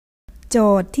โจ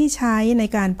ทย์ที่ใช้ใน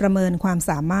การประเมินความ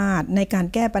สามารถในการ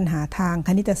แก้ปัญหาทางค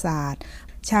ณิตศาสตร์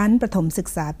ชั้นประถมศึก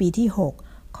ษาปีที่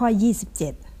 6 ข้อ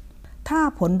 27 ถ้า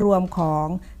ผลรวมของ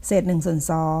เศษ1ส่วน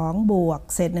2บวก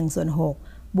เศษ1ส่วน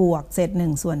6บวกเศษ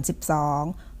1ส่วน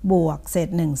12บวกเศษ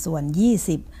1ส่วน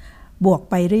20บวก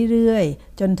ไปเรื่อย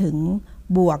ๆจนถึง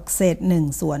บวกเศษ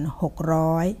1ส่วน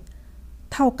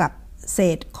600เท่ากับเศ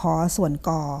ษขอส่วนก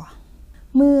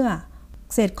เมื่อ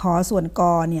เศษขอส่วนก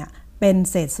เนี่ยเป็น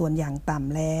เศษส่วนอย่างต่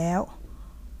ำแล้ว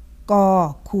ก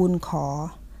คูณขอ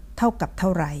เท่ากับเท่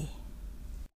าไหร่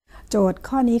โจทย์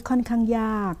ข้อนี้ค่อนข้างย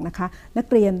ากนะคะนัก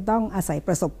เรียนต้องอาศัยป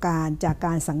ระสบการณ์จากก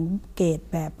ารสังเกต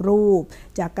แบบรูป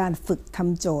จากการฝึกท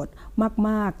ำโจทย์ม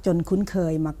ากๆจนคุ้นเค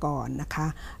ยมาก่อนนะคะ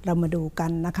เรามาดูกั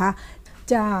นนะคะ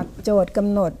จากโจทย์ก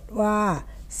ำหนดว่า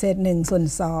เศษ1ส่วน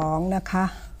2นะคะ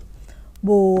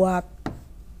บวก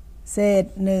เศษ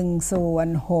1ส่วน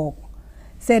6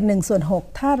เศษ1ส่วน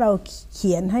6ถ้าเราเ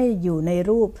ขียนให้อยู่ใน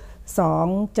รูป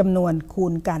2จำนวนคู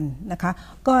ณกันนะคะ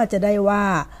ก็จะได้ว่า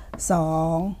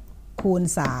2คูณ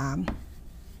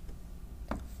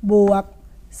3บวก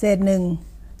เศษ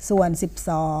1ส่วน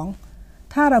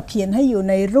12ถ้าเราเขียนให้อยู่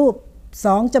ในรูป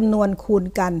2จำนวนคูณ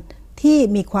กันที่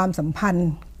มีความสัมพันธ์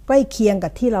ใกล้เคียงกั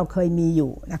บที่เราเคยมีอ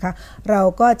ยู่นะคะเรา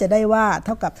ก็จะได้ว่าเ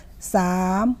ท่ากับ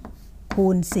3คู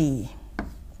ณ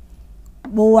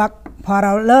4บวกพอเร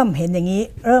าเริ่มเห็นอย่างนี้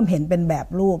เริ่มเห็นเป็นแบบ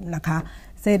รูปนะคะ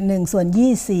เศษ1ส่วน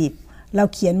20เรา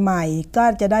เขียนใหม่ก็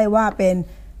จะได้ว่าเป็น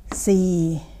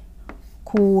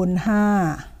4คูณ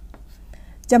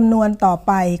5จำนวนต่อไ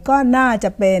ปก็น่าจะ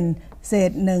เป็นเศ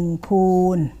ษ1คู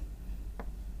ณ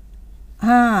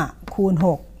5คูณ6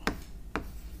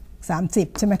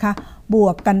 30ใช่ไหมคะบว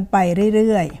กกันไปเ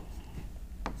รื่อยๆ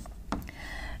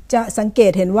จะสังเก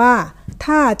ตเห็นว่า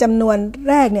ถ้าจำนวน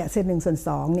แรกเนี่ยเศษ1ส่วน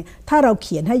2เนี่ยถ้าเราเ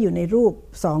ขียนให้อยู่ในรูป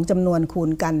2จำนวนคูณ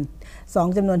กัน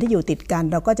2จำนวนที่อยู่ติดกัน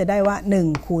เราก็จะได้ว่า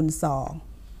1คูณ2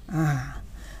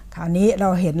คราวนี้เรา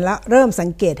เห็นแล้วเริ่มสัง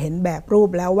เกตเห็นแบบรูป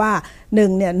แล้วว่า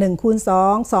1เนี่ย1คูณ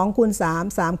2 2คูณ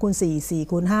3 3คูณ4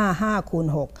 4คูณ5 5คูณ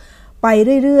6ไป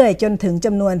เรื่อยๆจนถึงจ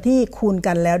ำนวนที่คูณ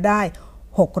กันแล้วได้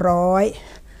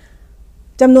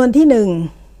600จำนวนที่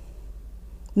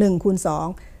1 1คูณ2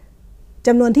จ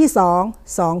ำนวนที่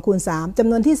2 2คูณ3จ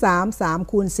ำนวนที่3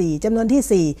 3คูณ4จำนวนที่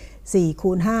4 4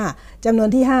คูณ5จำนวน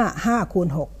ที่5 5คูณ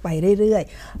6ไปเรื่อย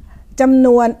ๆจำน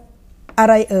วนอะ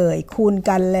ไรเอ่ยคูณ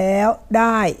กันแล้วไ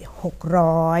ด้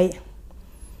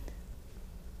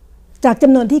600จากจ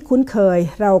ำนวนที่คุ้นเคย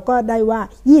เราก็ได้ว่า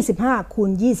25คูณ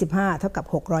25เท่ากับ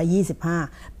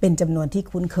625เป็นจำนวนที่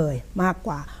คุ้นเคยมากก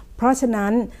ว่าเพราะฉะนั้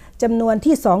นจำนวน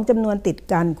ที่2จำนวนติด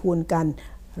กันคูณกัน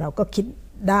เราก็คิด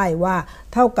ได้ว่า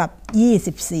เท่ากับ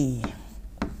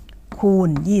24คูณ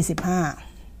24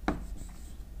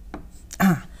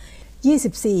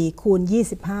คูณ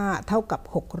25เท่ากับ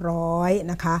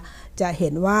600นะคะจะเห็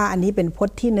นว่าอันนี้เป็นพจ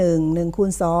น์ที่1 1คู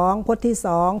ณ2พจน์ที่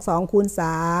2 2คูณ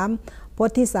3พจ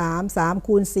น์ที่3 3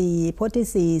คูณ4พจน์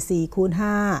ที่4 4คูณ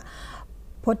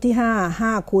5พจน์ที่5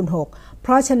 5คูณ6เพ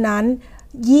ราะฉะนั้น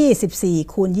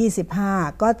24คูณ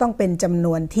25ก็ต้องเป็นจำน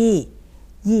วนที่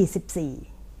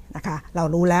24นะคะเรา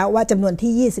รู้แล้วว่าจำนวน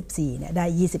ที่24เนี่ยได้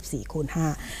24คูณ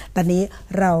5ตอนนี้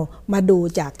เรามาดู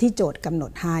จากที่โจทย์กำหน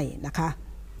ดให้นะคะ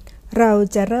เรา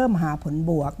จะเริ่มหาผล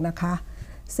บวกนะคะ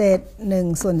เศษ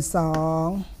1ส่วน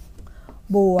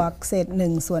2บวกเศษ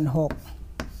1ส่วน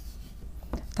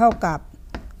6เท่ากับ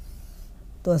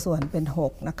ตัวส่วนเป็น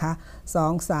6นะคะ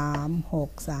2 3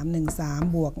 6 3 1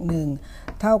 3บวก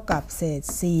1เท่ากับเศษ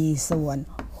4ส่วน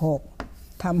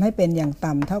6ทำให้เป็นอย่าง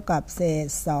ต่ำเท่ากับเศษ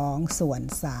2ส่วน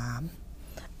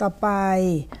3ต่อไป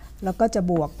เราก็จะ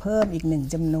บวกเพิ่มอีก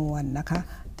1จำนวนนะคะ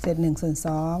เศษ1ส่วน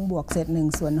2บวกเศษ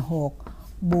1ส่วน6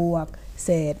บวกเศ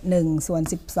ษ1ส่วน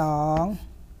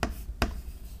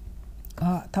12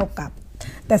ก็เท่ากับ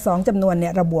แต่2จำนวนเนี่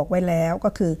ยเราบวกไว้แล้วก็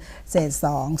คือเศษ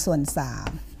2ส่วน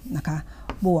3นะคะ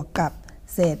บวกกับ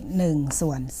เศษ1ส่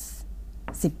วน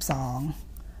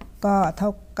12ก็เท่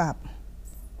ากับ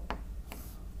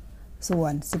ส่ว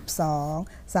น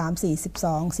12 3 4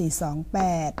 12 4 2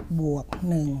 8บวก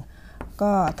1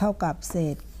ก็เท่ากับเศ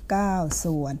ษ9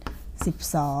ส่วน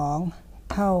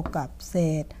12เท่ากับเศ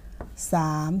ษ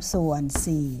3ส่วน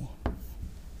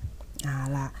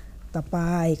4ละต่อไป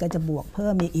ก็จะบวกเพิ่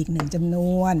มอีก1จำน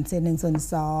วนเศษ1ส่วน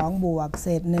2บวกเศ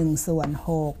ษ1ส่วน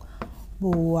6บ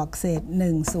วกเศษ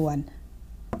1ส่วน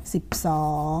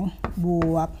12บ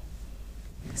วก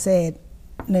เศษ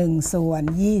1ส่วน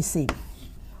20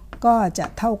ก็จะ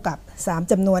เท่ากับ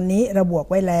3จำนวนนี้เราบวก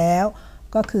ไว้แล้ว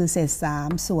ก็คือเศษ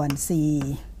3ส่วน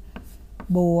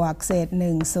4บวกเศษ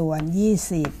1ส่วน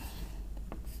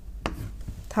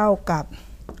20เท่ากับ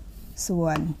ส่ว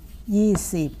น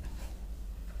20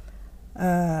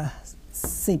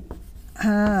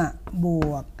 15บ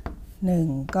วก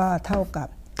1ก็เท่ากับ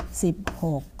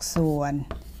16ส่วน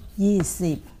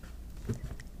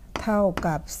20เท่า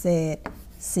กับเศษ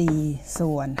4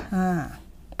ส่วน5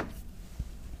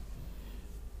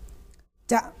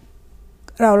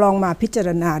เราลองมาพิจาร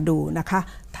ณาดูนะคะ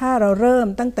ถ้าเราเริ่ม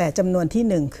ตั้งแต่จำนวนที่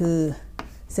1คือ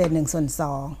เศษ1ส่วน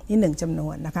2นี่1จำนว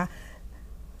นนะคะ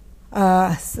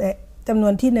จำนว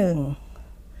นที่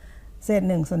1เศษ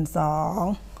1ส่วน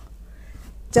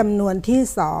2จำนวนที่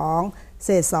2เศ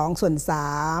ษ2ส่วน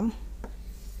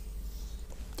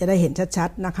3จะได้เห็นชัด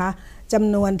ๆนะคะจ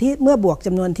ำนวนที่เมื่อบวกจ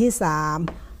ำนวนที่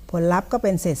3ผลลัพธ์ก็เ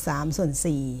ป็นเศษ3ส่วน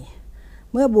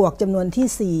4เมื่อบวกจำนวน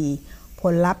ที่4ผ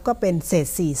ลลัพธ์ก็เป็นเศษ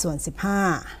4ส่วน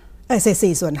15เศษ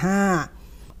4ส่วน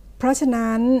5เพราะฉะ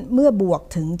นั้นเมื่อบวก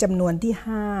ถึงจำนวนที่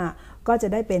5ก็จะ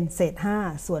ได้เป็นเศษ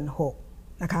5ส่วน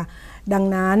6นะคะดัง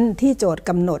นั้นที่โจทย์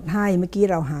กำหนดให้เมื่อกี้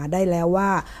เราหาได้แล้วว่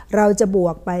าเราจะบว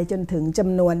กไปจนถึงจ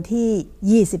ำนวน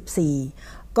ที่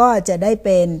24ก็จะได้เ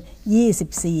ป็น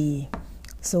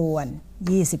24ส่วน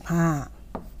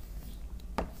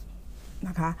25น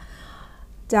ะคะ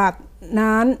จาก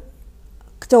นั้น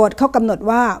โจทย์เขากำหนด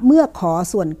ว่าเมื่อขอ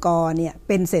ส่วนกเนี่ยเ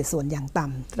ป็นเศษส่วนอย่างต่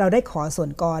ำเราได้ขอส่วน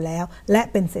กแล้วและ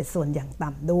เป็นเศษส่วนอย่างต่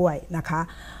ำด้วยนะคะ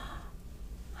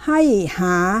ให้ห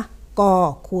าก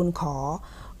คูณขอ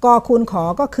กคูณขอ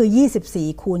ก็คือ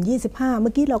24คูณ25เ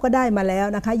มื่อกี้เราก็ได้มาแล้ว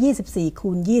นะคะ24คู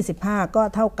ณ25ก็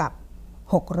เท่ากับ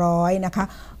600นะคะ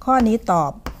ข้อนี้ตอ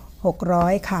บ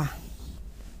600ค่ะ